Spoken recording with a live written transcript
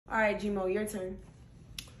right, Gmo, your turn.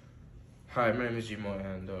 Hi, my name is Gmo,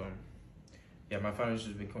 and yeah, my family's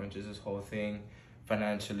just been going through this whole thing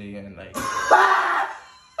financially and like. What's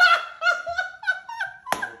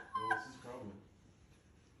his problem?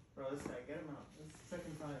 Bro, let's get him out. This is the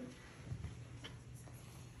second time.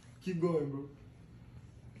 Keep going, bro.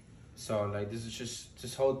 So like, this is just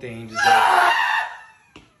this whole thing just. Like,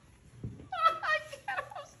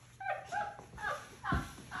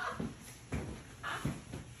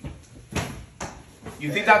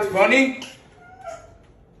 you think that's funny?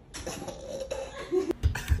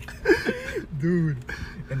 Dude.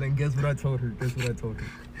 And then guess what I told her?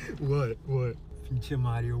 What? Pinche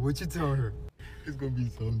Mario, what you tell her? It's gonna be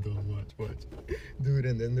so dumb. Watch. Dude,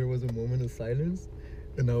 and then there was a moment of silence,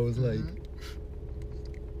 and I was like,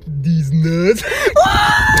 these nuts.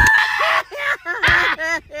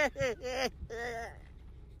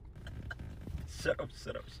 Shut up.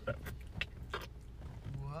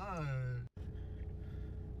 What?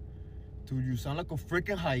 Dude, you sound like a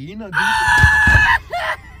freaking hyena, dude.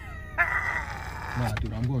 Nah,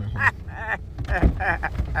 dude, I'm going home.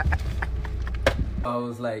 I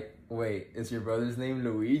was like, wait, is your brother's name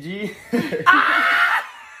Luigi?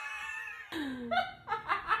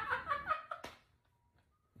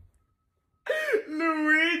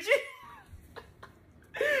 Luigi?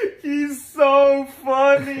 He's so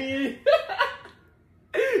funny.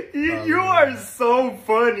 You are so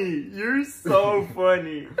funny. You're so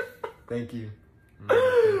funny. Thank you.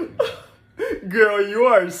 Girl, you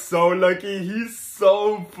are so lucky. He's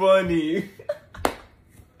so funny.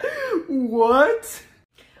 What?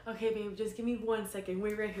 Okay, babe, just give me 1 second.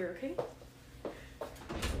 Wait right here, okay?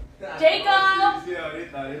 Jacob!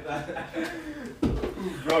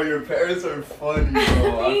 Bro, your parents are funny,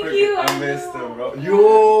 bro. Thank you. I missed them, bro.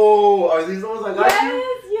 Yo, are these the ones I got you?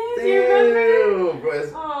 Yes, Damn, you remember?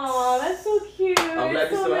 bro. Aw, that's so cute. I'm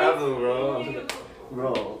glad you so still nice have them, bro. to meet you.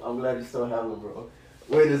 Bro, I'm glad you still have them, bro.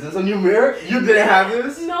 Wait, is this a new mirror? You didn't have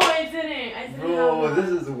this? No, I didn't. Bro, have this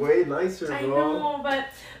one. is way nicer, bro. I know, but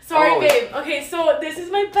sorry, Oh. babe. Okay, so this is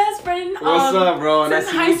my best friend. What's up, bro? Since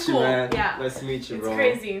Nice to high meet you, school. man. Yeah. Nice to meet you, bro. It's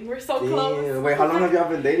crazy. We're so close. Damn. Wait, how long have y'all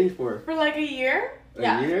been dating for? For like a year. A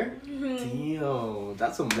Yeah. year? Mm-hmm. Damn,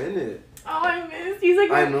 that's a minute. Oh, I miss. He's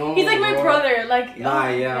like I know, he's like my bro. brother. Like Nah, oh,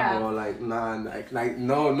 yeah, bro. Like,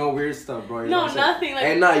 no weird stuff, bro. You know No, what I'm saying? nothing. Like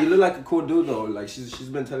Hey, nah, you look like a cool dude though. Like she's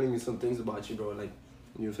been telling me some things about you, bro. Like,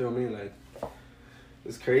 you feel me? Like,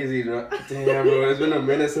 it's crazy, bro. Damn, bro. It's been a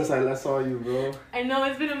minute since I last saw you, bro. I know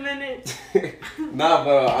it's been a minute. Nah,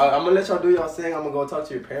 but I'm gonna let y'all do y'all thing. I'm gonna go talk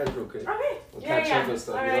to your parents real quick. Okay. We'll Yeah, catch up and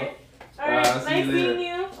stuff, All you right. know? All right. I'll see Nice you later. meeting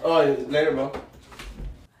you. Oh, later, bro.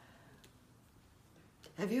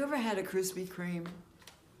 Have you ever had a Krispy Kreme?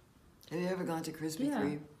 Have you ever gone to Krispy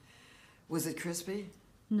Kreme? Was it crispy?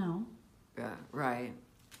 No. Yeah, right.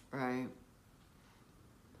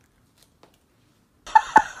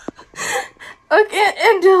 Okay,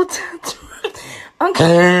 and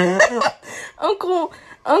Uncle,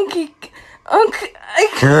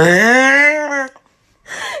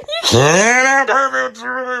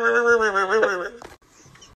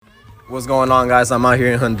 What's going on, guys? I'm out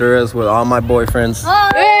here in Honduras with all my boyfriends.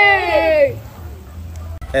 Hey!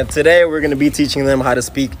 And today we're gonna be teaching them how to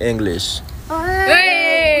speak English.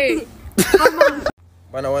 Hey!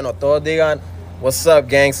 Bueno, todos digan, what's up,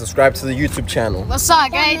 gang? Subscribe to the YouTube channel. What's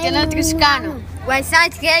up, guys? Electricano. What's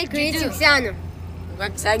up, guys? YouTube.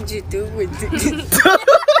 What's up, YouTube?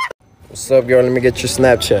 What's up, girl? Let me get your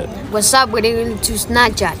Snapchat. What's up, we're going to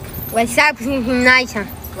Snapchat. What's up, Nisa?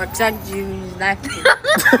 What's up, you like?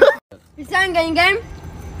 Peace out, gang.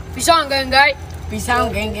 Peace out, gang, gang. Peace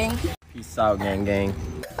out, gang, gang. Peace out, gang.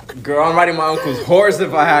 Girl, I'm riding my uncle's horse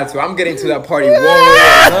if I had to. I'm getting to that party one way or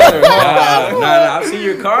another. Nah. I've seen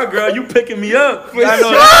your car, girl. You picking me up. I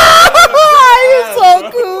know. You're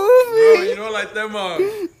so cool, Bro, you know, like them,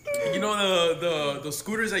 you know the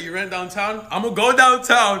scooters that you rent downtown? I'm gonna go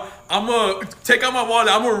downtown. I'm gonna take out my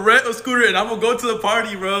wallet. I'm gonna rent a scooter and I'm gonna go to the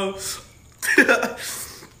party, bro.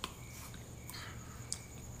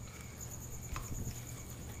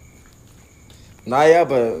 Nah, yeah,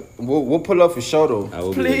 but we'll pull up for sure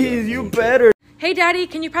though. Please, you better. Hey, Daddy,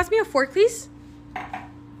 can you pass me a fork, please?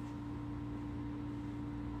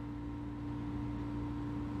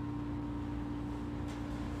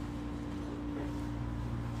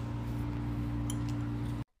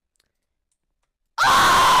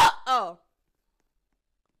 Oh.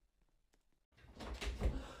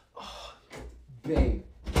 Babe,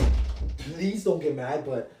 please don't get mad,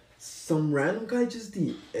 but some random guy just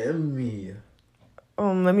DM'd me.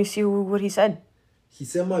 Let me see what he said. He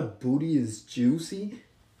said my booty is juicy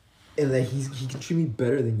and that he can treat me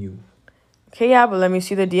better than you. Okay, yeah, but let me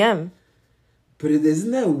see the DM. But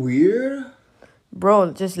isn't that weird?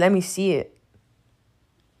 Bro, just let me see it.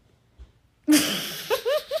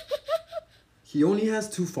 He only has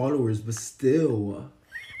 2 followers, but still.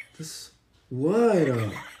 This,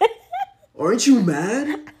 what? Aren't you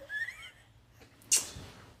mad?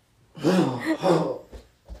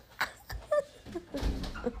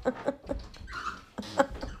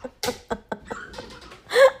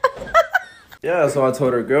 Yeah, so I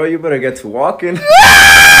told her, girl, you better get to walking. Was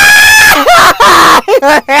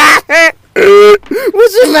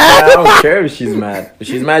she mad? I don't care if she's mad. If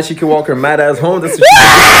she's mad, she can walk her mad ass home. That's what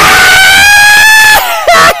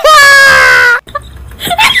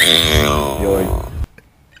Yo,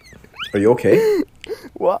 are you okay?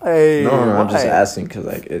 Why? No, I'm just asking because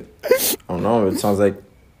like I don't know. It sounds like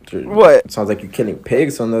What? It sounds like you're killing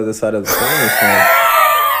pigs on the other side of the phone or something.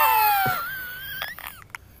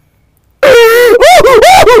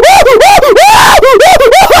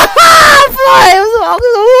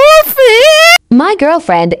 My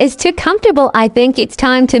girlfriend is too comfortable. I think it's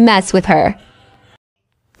time to mess with her.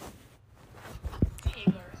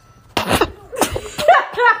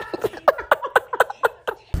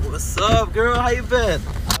 What's up, girl? How you been?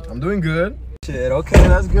 I'm doing good. Shit, okay,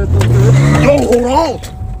 that's good. That's good. Yo, hold on!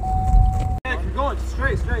 Yeah, keep going.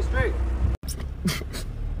 Straight. straight!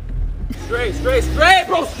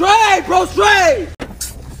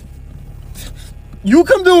 You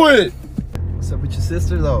come do it! What's up with your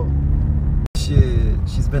sister, though? Shit,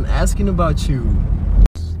 she's been asking about you.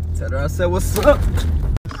 Tell her I said, what's up?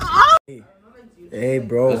 Hey,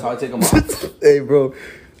 bro. That's how I take them off. Hey, bro.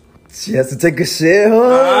 She has to take a shit,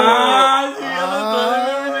 huh?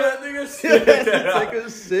 Take a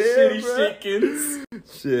shit, Shitty bro. chickens.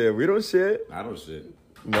 Shit, we don't shit. I don't shit.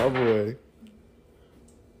 My boy.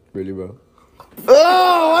 Really, bro?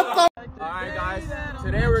 Oh, what the? Alright, guys.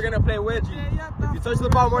 Today we're gonna play wedgie. If you touch the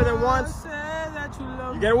ball more than once,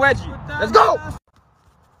 you get a wedgie. Let's go!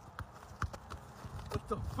 What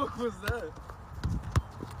the fuck was that?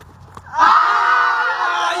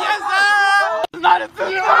 Ah! Yes, sir! It's not a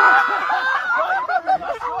thing!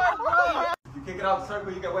 If you kick it out the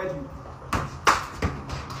circle, you get wedgie.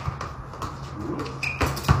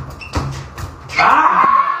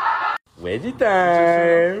 Ah! Wedgie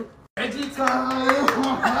time! Wedgie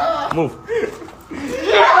time! Move.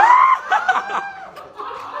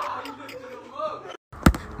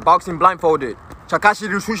 Boxing blindfolded. Chakashi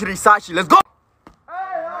Rusushiri Sashi. Let's go! Hey,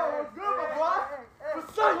 what's good, my boy?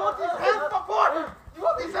 What's up? You want these hands, my boy? You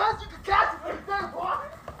want these hands? You can catch it. Come here, boy.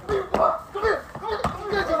 Come here. Come here.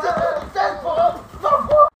 Come here. Come here. Come here.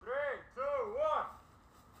 3, 2, 1.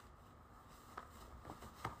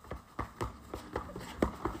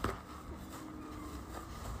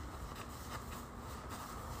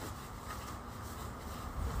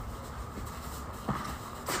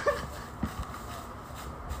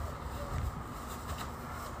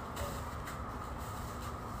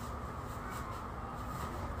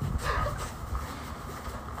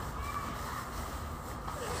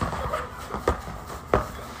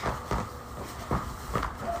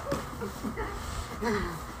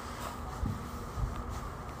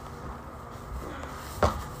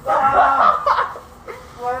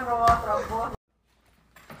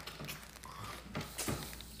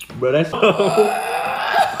 But that's all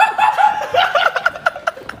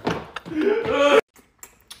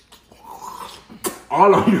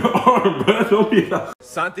on your arm, bro. Don't be that.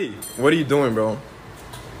 Santi, what are you doing, bro?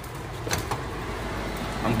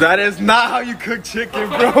 That is not how you cook chicken,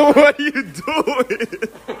 bro. What are you doing?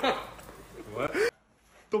 What?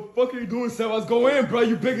 The fuck are you doing, Sebas? Go in, bro.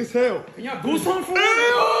 You big as hell. Can y'all do something for me?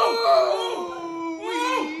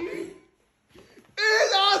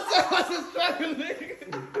 Sebas is struggling.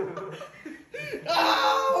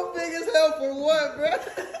 Oh, big as hell for what, bro?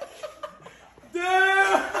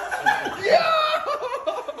 Damn! Yo!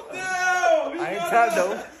 Damn! I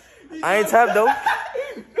ain't tapped though.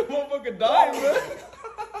 The motherfucker dying, bro.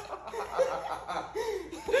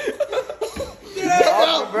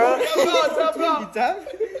 Yeah, bro. Tap out. He tapped?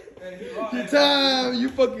 He tapped. You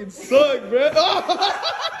fucking suck, bro.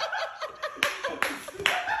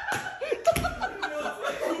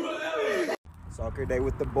 Soccer day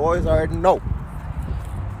with the boys, I already know.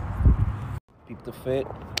 Peep the fit.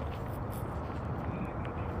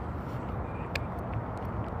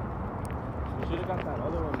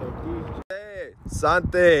 Hey,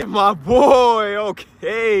 Sante, my boy,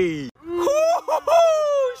 okay.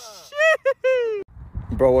 Ooh, shit.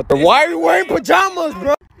 Bro, what the? Why are you wearing pajamas,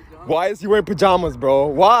 bro? Why is he wearing pajamas, bro?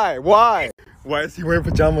 Why? Why is he wearing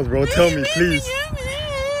pajamas, bro? Tell me, please.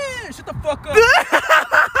 Shut the fuck up.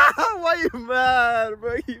 Why you mad,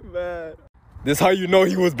 bro? You mad? This how you know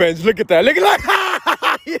he was benched. Look at that. Look at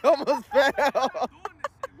that. He almost fell.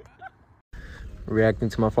 Reacting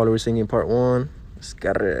to my followers singing part 1. Let's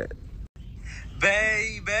get it.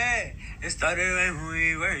 Baby, it started when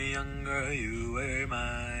we were younger. You were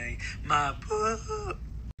my boo.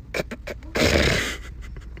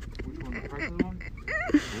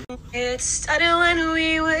 It started when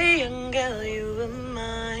we were younger. You were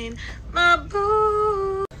mine, my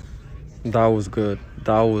boo. That was good.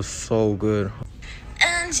 That was so good.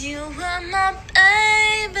 And you were my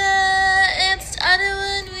baby. It started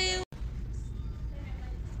when we.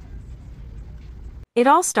 It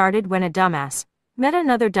all started when a dumbass met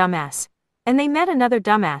another dumbass, and they met another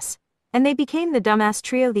dumbass, and they became the dumbass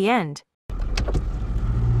trio. The end.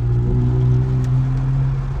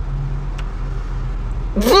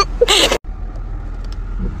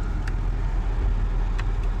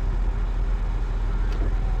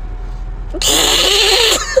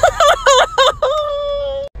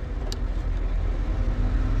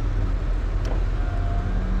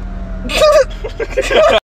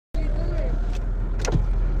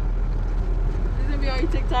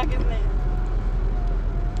 TikTok, isn't it?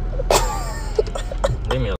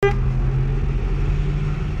 Leave me alone.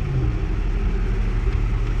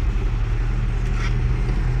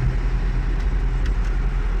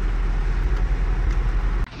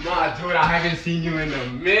 Nah, dude, I haven't seen you in a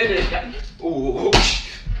minute. Ooh.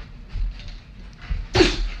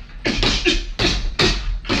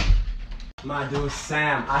 My dude,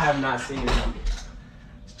 Sam, I have not seen him.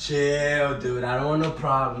 Chill, dude. I don't want no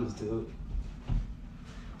problems, dude.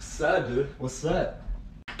 What's up, dude? What's up?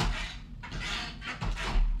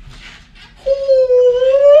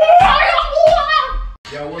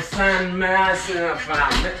 Yo, what's Sam Madison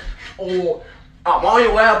from? Oh, I'm on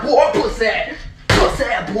your way, boy, pussy. Pussy,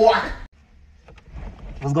 boy.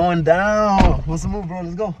 What's going down? What's the move, bro?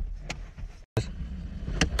 Let's go.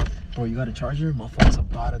 Bro, you got a charger? My phone's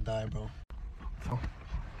about to die, bro. Oh,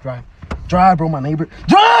 drive. Drive, bro, my neighbor.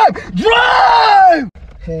 Drive! Drive!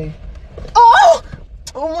 Hey. Oh!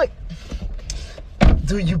 Oh my.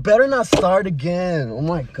 Dude, you better not start again. Oh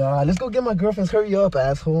my god. Let's go get my girlfriends. Hurry up,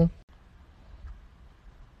 asshole.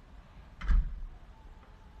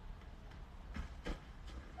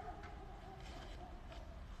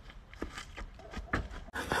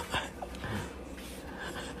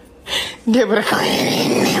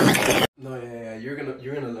 No, yeah, you're gonna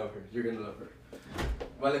love her. You're gonna love her.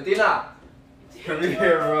 Valentina, come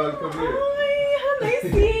here, bro. Come here. Hi, how nice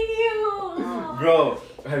seeing you. Bro,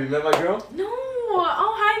 have you met my girl? No.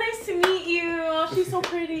 Oh, hi, nice to meet you. Oh, she's so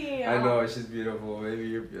pretty. I know, she's beautiful. Baby,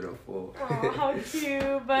 you're beautiful. Oh, how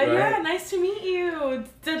cute. But right? yeah, nice to meet you.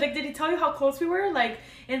 Did he tell you how close we were? Like,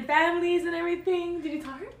 in families and everything? Did you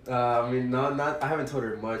tell her? I mean, not. I haven't told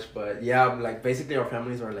her much, but yeah, like basically our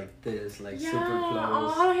families are like this, like super close.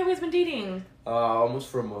 Oh, how long have you guys been dating? Almost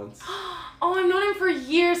 4 months. Oh, I've known him for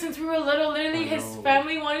years, since we were little. Literally, his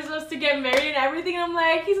family wanted us to get married and everything. I'm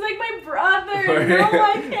like, he's like my brother. And I'm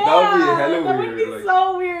like, yeah. That would be hella that weird. Would be like,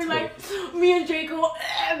 so weird. Like, me and Jaco,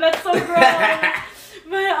 that's so gross.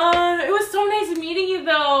 But it was so nice meeting you,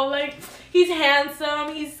 though. Like, he's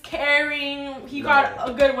handsome, he's caring. He got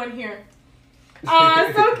a good one here.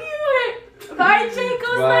 Aw, so cute. Bye,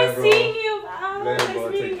 Jaco. Nice seeing you. Nice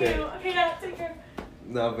meeting you. Okay, yeah, take care.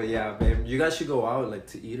 No, but yeah, babe, you guys should go out like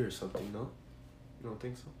to eat or something, no? You don't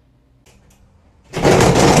think so?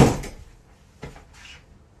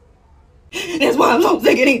 That's why I'm so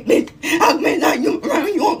sick of these bitch. How many times you around,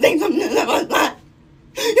 you won't say something that was not.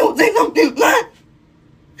 You won't say something not.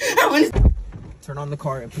 I want to Turn on the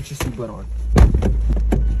car and put your seatbelt on.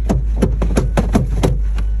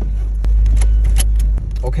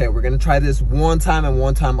 Okay, we're gonna try this one time and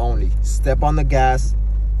one time only. Step on the gas.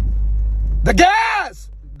 The gas!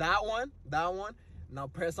 That one. Now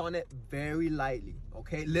press on it very lightly,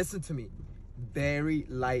 okay? Listen to me. Very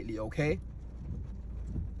lightly, okay?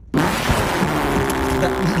 Get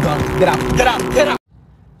out.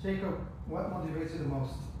 Jacob, what motivates you the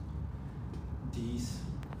most? These.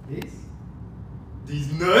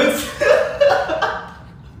 These nuts?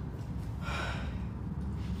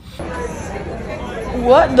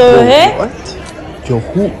 What the heck? What? Yo,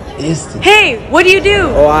 who is this? Hey, what do you do?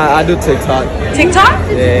 Oh, I do TikTok. TikTok?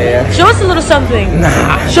 Yeah. Show us a little something.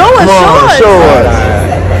 Nah. Show us. Show us.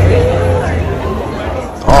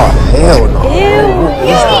 Oh, hell no.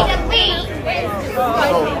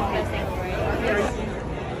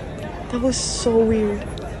 That was so weird.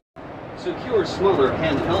 Secure smaller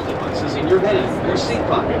handheld devices in your hand or seat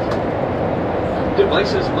pocket.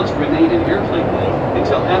 Devices must remain in airplane mode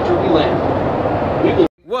until after we land.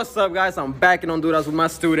 What's up, guys? I'm back in Honduras with my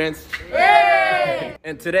students. Yay! Hey!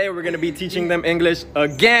 And today we're gonna be teaching them English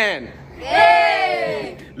again.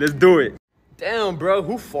 Hey! Let's do it. Damn, bro,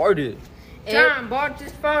 who farted? John bought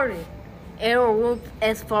this 40. Aerowolf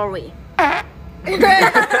S40.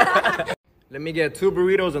 Let me get 2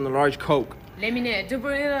 burritos and a large Coke. Let me get 2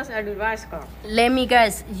 burritos and a rice car. Let me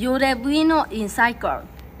guess, you're the vino inside car.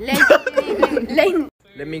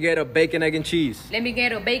 Let me get a bacon, egg, and cheese. Let me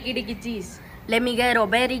get a bacon, egg, and cheese. Let me get a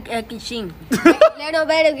very egg cheese.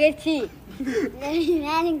 Let me get cheese.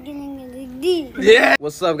 Yeah.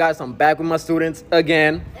 What's up, guys? I'm back with my students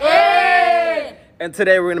again. Hey! And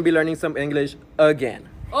today we're gonna be learning some English again.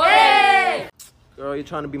 Hey! Girl, you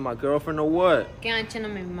trying to be my girlfriend or what? Can't tell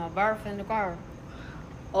me my boyfriend in the car.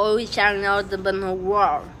 Always shouting out the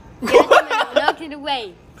world. Look to the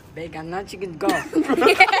way. Big, I'm not chicken go.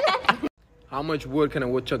 How much wood can a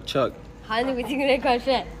woodchuck chuck? How do we think they call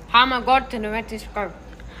shit? How am I got to the Mexican car?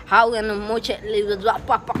 How in the moche lives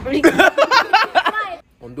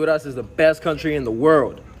Honduras is the best country in the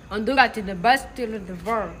world. Honduras is the best in the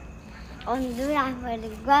world. Honduras for the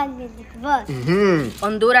grand in the world.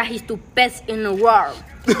 Honduras is the best in the world.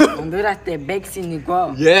 Honduras the best in the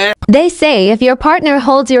world. Yeah. They say if your partner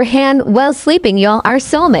holds your hand while sleeping, y'all are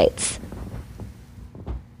soulmates.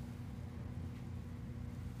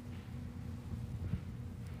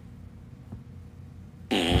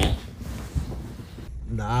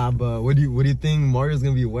 Nah, but what do you think Mario's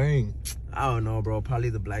gonna be wearing? I don't know, bro. Probably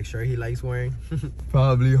the black shirt he likes wearing.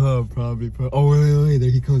 Probably, huh? Probably. Oh, wait. There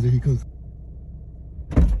he comes.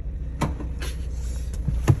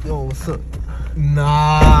 Yo, what's up?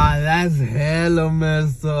 Nah, that's hella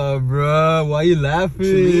messed up, bro. Why you laughing? What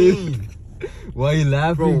you mean? Why you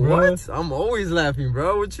laughing, bro? What? I'm always laughing,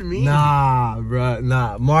 bro. What you mean? Nah, bro.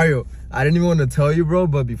 Nah, Mario. I didn't even want to tell you, bro,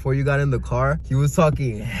 but before you got in the car, he was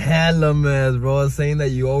talking hella mess, bro, saying that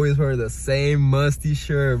you always wear the same musty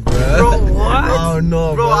shirt, bro. Bro, what? Oh,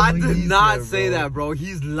 no, bro. I That's what did he not said, say bro. that, bro.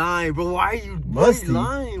 He's lying, bro. Why are you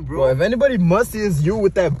lying, bro? Bro, if anybody musty, is you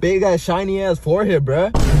with that big ass shiny ass forehead, bro.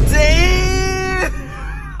 Damn!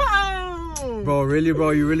 Bro, really,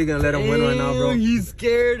 bro? You really gonna let him win right now, bro? He's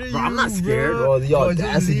scared of you, Bro, I'm not scared, bro. bro. The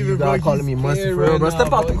audacity you got calling me musty for real, bro.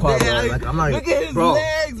 Step out the car, bro. Like, I'm not. Look at his bro,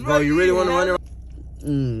 legs, bro. You really want to run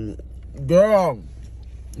around? Girl,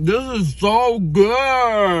 this is so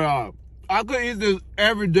good. I could eat this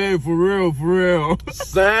every day, for real.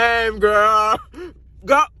 Same, girl.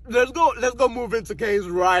 Go, let's go move into Cane's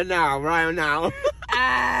right now.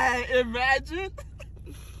 Imagine.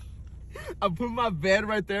 I put my bed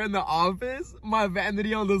right there in the office, my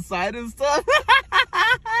vanity on the side and stuff.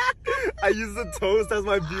 I use the toast as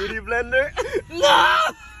my beauty blender. No!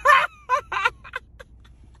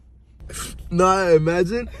 Nah,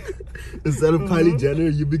 imagine instead of Kylie Jenner,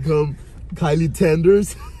 you become Kylie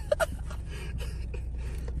Tenders.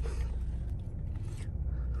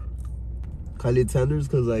 Kylie Tenders,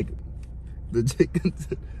 cause like the chicken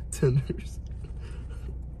tenders.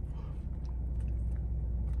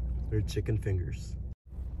 They're chicken fingers.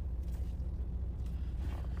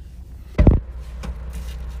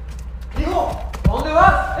 Bro,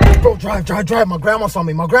 drive. My grandma saw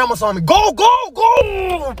me. Go!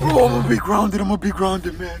 Bro, I'm gonna be grounded,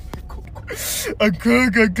 man. Go. I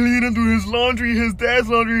cook, I clean, I do his laundry, his dad's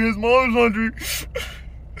laundry, his mom's laundry.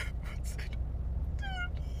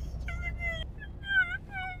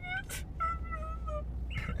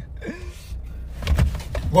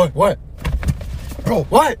 What? Bro,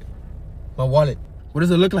 what? My wallet. What does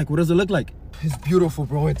it look like? It's beautiful,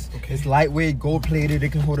 bro. It's lightweight, gold plated.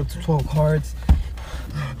 It can hold up to 12 cards.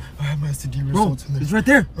 I have my STD results in there. It's right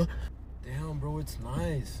there. Huh? Damn, bro, it's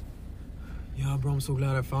nice. Yeah, bro, I'm so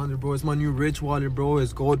glad I found it, bro. It's my new rich wallet, bro.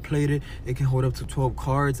 It's gold plated. It can hold up to 12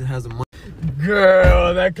 cards. It has a money.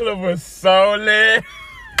 Girl, that clip was so lit.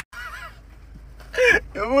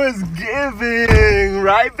 It was giving,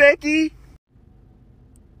 right, Becky?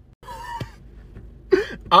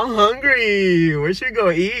 I'm hungry. We should go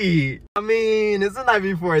eat. I mean, it's the night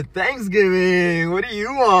before Thanksgiving. What do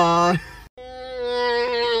you want?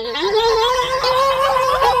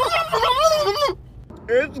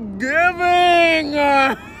 It's giving.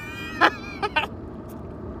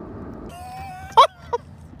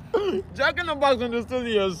 Jack in the Box understood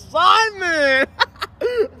the assignment.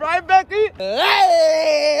 Right, Becky?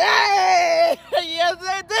 Hey! Yes,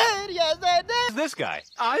 they did. Who's this guy?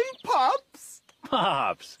 I'm Pops.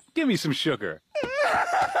 Pops, give me some sugar.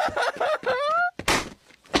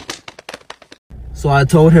 So I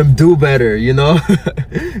told him do better, you know?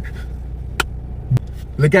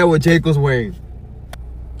 Look at what Jake was wearing.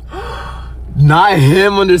 Not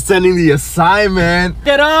him understanding the assignment.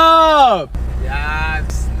 Get up!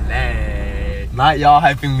 Yes, Not y'all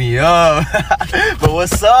hyping me up. But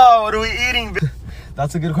what's up? What are we eating?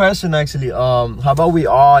 That's a good question, actually. How about we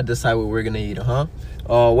all decide what we're gonna eat, huh?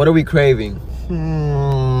 What are we craving?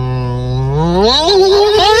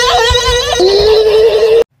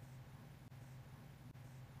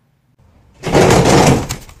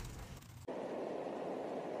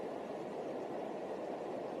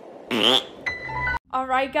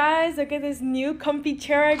 Alright guys, look at this new comfy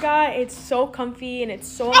chair I got. It's so comfy and it's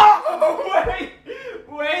so... Oh,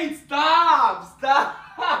 wait, stop.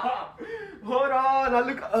 Hold on, I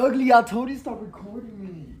look ugly. I told you stop recording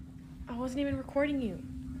me. I wasn't even recording you.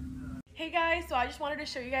 Hey guys, so I just wanted to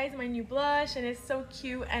show you guys my new blush and it's so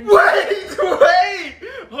cute and... Wait!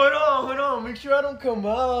 Hold on, make sure I don't come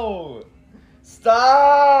out.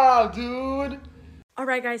 Stop, dude.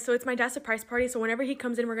 Alright guys, so it's my dad's surprise party, so whenever he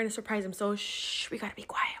comes in, we're gonna surprise him. So shh, we gotta be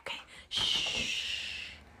quiet, okay?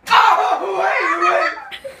 Shh. Oh,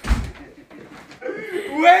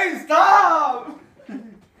 wait, stop!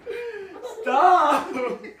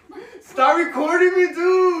 Stop recording me,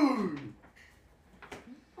 dude!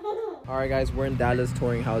 Alright guys, we're in Dallas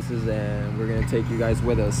touring houses and we're gonna take you guys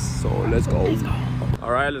with us, so let's go.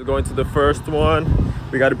 Alright, let's go into the first one.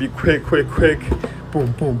 We gotta be quick.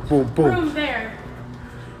 Boom. Room there.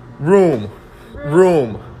 Room.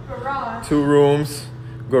 Garage. 2 rooms.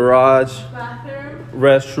 Garage. Bathroom.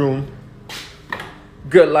 Restroom.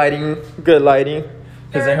 Good lighting.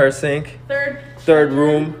 His and her sink. Third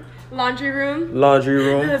room. Laundry room.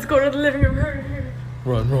 Let's go to the living room.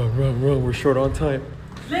 Run. We're short on time.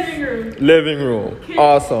 Living room. Kitchen.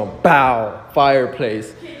 Awesome. Bow.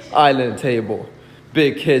 Fireplace. Kitchen. Island table.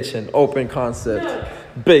 Big kitchen. Open concept.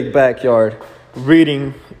 Big backyard.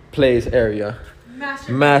 Reading place area.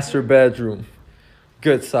 Master bedroom.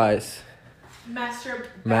 Good size.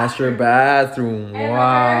 Master bathroom.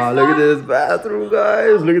 Wow, look at this bathroom,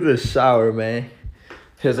 guys. Look at this shower, man.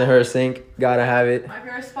 His and her sink. Gotta have it. My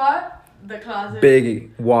favorite spot, the closet.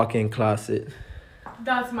 Big walk-in closet.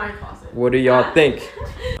 That's my closet. What do y'all think?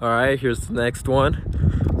 All right, here's the next one.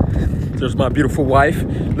 There's my beautiful wife.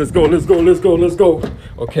 Let's go.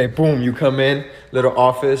 Okay, boom, you come in. Little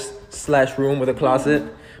office / room with a closet.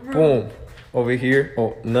 Boom. Over here,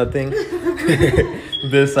 oh, nothing.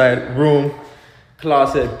 This side, room,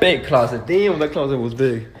 closet, big closet. Damn, that closet was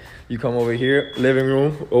big. You come over here, living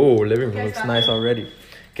room. Oh, living room looks nice already.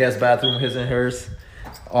 Guest bathroom, his and hers.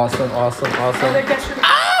 Awesome.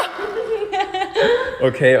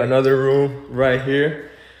 Okay, another room right here.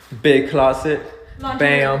 Big closet.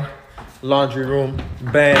 Bam. Laundry room.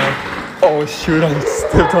 Bam. Oh shoot, I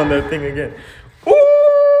stepped on that thing again.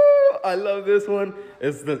 Ooh, I love this one.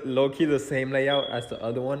 It's the low-key the same layout as the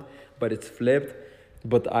other one, but it's flipped.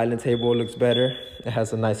 But the island table looks better. It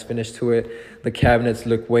has a nice finish to it. The cabinets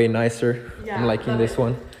look way nicer. Yeah, I'm liking this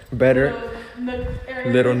one better.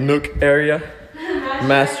 Little nook area.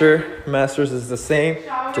 Masters is the same,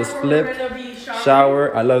 just flipped.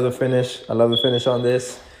 Shower. I love the finish. On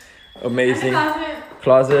this. Amazing.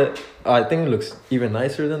 Closet. I think it looks even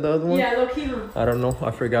nicer than the other one. Yeah, low-key. I don't know. I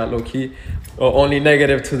forgot low-key. Only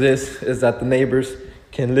negative to this is that the neighbors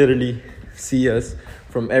can literally see us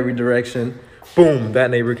from every direction. Boom, that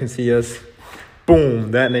neighbor can see us.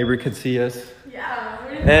 Boom, that neighbor can see us. Yeah.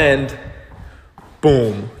 And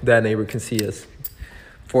boom, that neighbor can see us.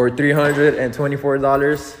 For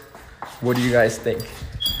 $324, what do you guys think?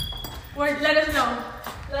 Let us know.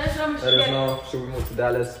 Let us know. Should we move to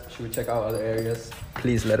Dallas? Should we check out other areas?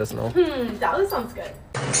 Please let us know. Dallas sounds good.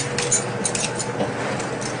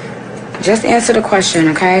 Just answer the question,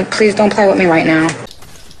 okay? Please don't play with me right now.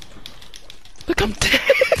 Look, I'm dead.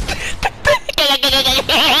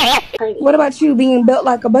 What about you being built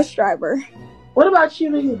like a bus driver? What about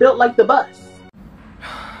you being built like the bus?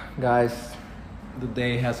 Guys, the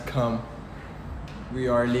day has come. We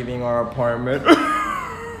are leaving our apartment.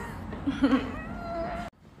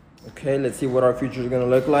 Okay, let's see what our future is gonna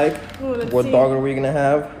look like. Ooh, what dog are we gonna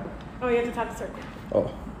have? Oh, you have to tap the circle.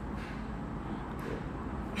 Oh.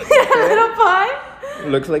 Okay. Little pie?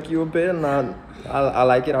 Looks like you a bit. Nah, I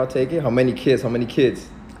like it. I'll take it. How many kids?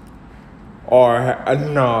 Or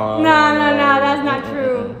no. No, that's not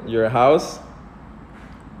true. Your house?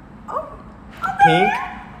 Oh.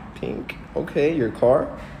 Pink. Okay, your car?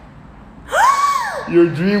 Your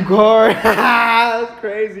dream car? That's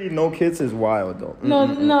crazy. No kids is wild though. No,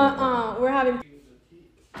 we're having.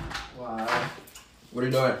 Wow. What are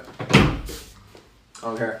you doing? I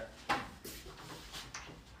don't care.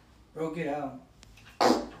 Bro, get out.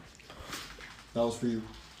 That was for you.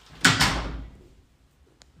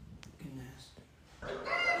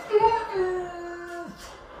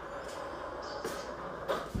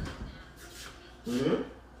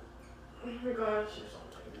 Oh my god.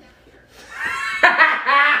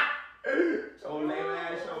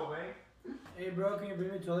 bro, can you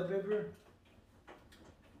bring me toilet paper?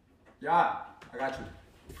 Yeah, I got you.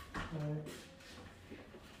 Alright.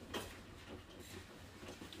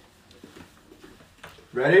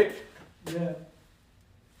 Ready? Yeah.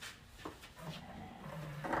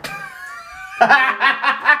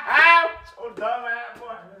 So dumb,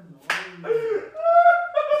 boy.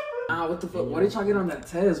 Ah, what the fuck? Why did y'all get on that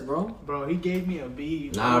test, bro? Bro, he gave me a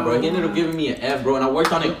B. Nah, bro, he ended up giving me an F, bro, and I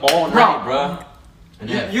worked on it all night, bro.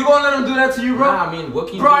 You gonna let him do that to you, bro? Nah, I mean, what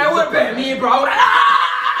can you bro, do? it would have been me, bro.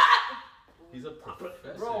 He's a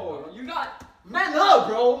professor. Bro, you got... Man up,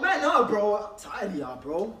 bro. Man up, bro. I'm tired of y'all,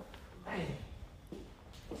 bro. Hey.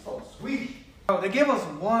 So sweet. Bro, they gave us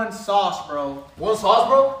one sauce, bro. One sauce,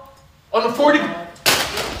 bro? On the 40? Give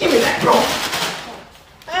me that, bro.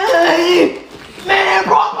 Hey! Man,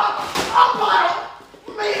 bro.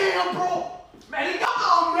 Man, bro. Man, come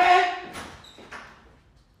on, man.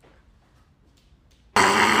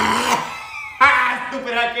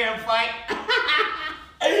 Stupid, I can't fight.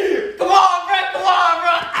 Come on,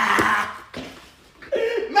 bro.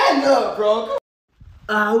 Man up, bro.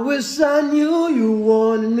 I wish I knew you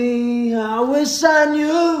wanted me. I wish I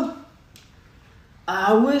knew.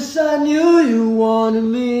 I wish I knew you wanted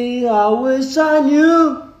me. I wish I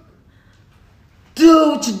knew.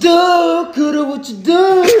 Do what you do, coulda what you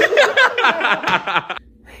do.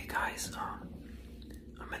 Hey guys,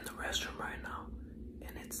 I'm in the restroom right now,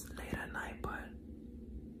 and it's late at night, but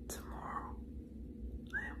tomorrow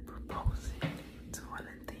I am proposing to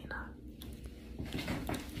Valentina.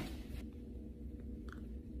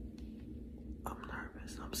 I'm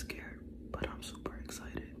nervous, I'm scared, but I'm super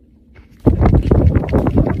excited.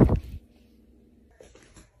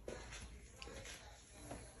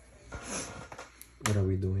 What are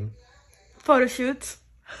we doing? Photo shoots.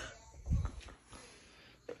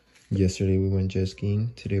 Yesterday we went jet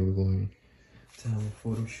skiing. Today we're going to have a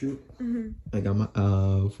photo shoot. I got my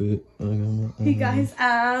outfit. He got his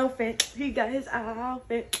outfit. He got his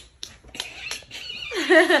outfit.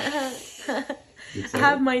 I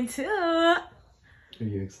have mine too. Are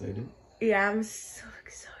you excited? Yeah, I'm so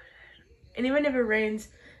excited. And even if it rains,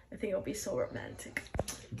 I think it'll be so romantic.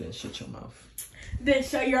 Then shut your mouth. Then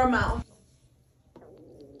shut your mouth.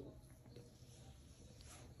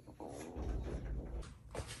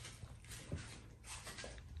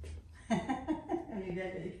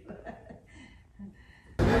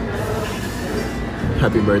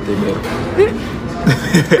 Happy birthday, babe.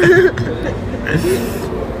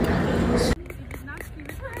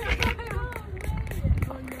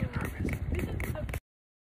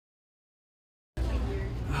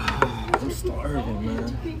 I'm starving, man.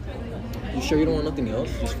 You sure you don't want nothing else?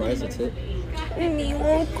 Just fries, that's it? I need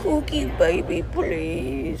one cookie, baby,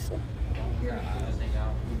 please.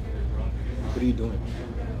 What are you doing?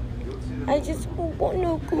 I just want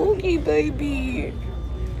a cookie, baby.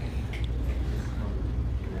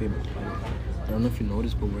 Babe, I don't know if you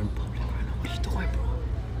noticed, but we're in public right now. What are you doing, bro?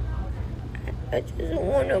 I just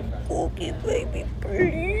want a cookie, baby,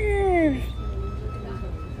 please.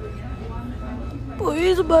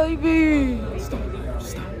 Please, baby. Stop.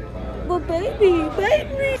 But baby.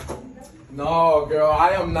 No, girl, I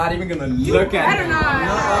am not even gonna look at him.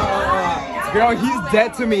 No. Girl, he's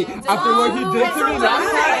dead to me. After what he did to me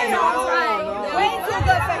last time. Way too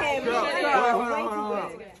good for him. Girl, hold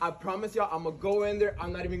on. I promise y'all, I'm gonna go in there.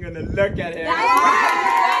 I'm not even gonna look at him.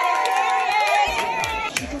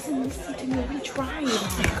 He doesn't listen to me. We tried.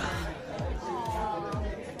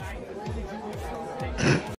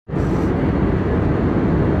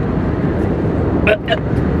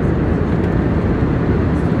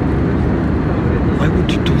 Why would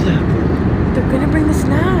you do that, bro? They're gonna bring the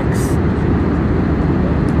snacks.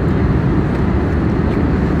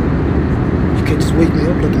 You can't just wake me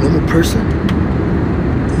up like a normal person.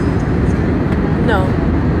 No.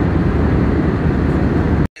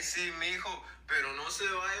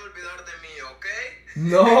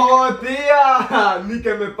 No, tía, ni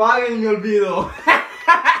que me paguen me olvido.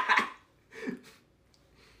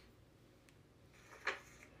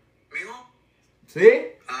 ¿Sí?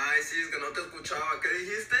 Ay, sí, es que no te escuchaba. ¿Qué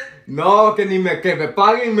dijiste? No, que me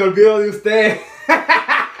paguen me olvido de usted.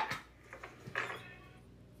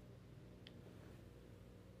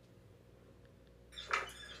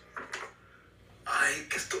 Ay,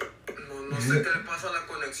 que esto... No sé qué le pasa a la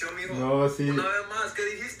conexión, mijo. No, sí. Una vez más, ¿qué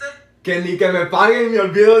dijiste? Que ni que me paguen me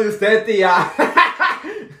olvido de usted, tía.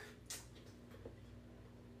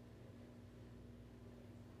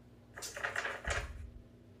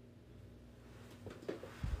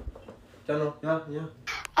 Yeah.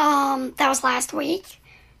 That was last week.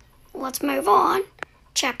 Let's move on.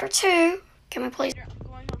 Chapter 2. Can we please...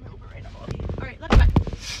 Alright, let's go.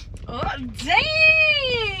 Oh!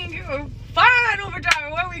 Dang! Fine, Uber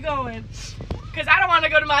driver, where are we going? Because I don't want to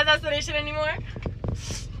go to my destination anymore.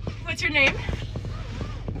 What's your name?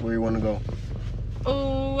 Where you want to go?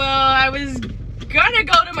 Oh, well, I was gonna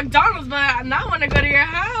go to McDonald's, but now I want to go to your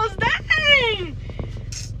house. Dang!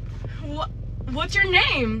 What's your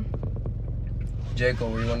name?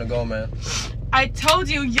 Jacob, where you want to go, man? I told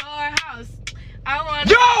you, your house. I want.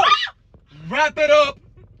 Yo! Wrap it up.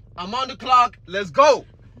 I'm on the clock. Let's go.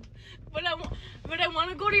 But I want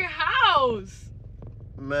to go to your house.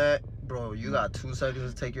 Man, bro, you got 2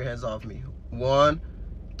 seconds to take your hands off me. 1,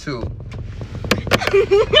 2.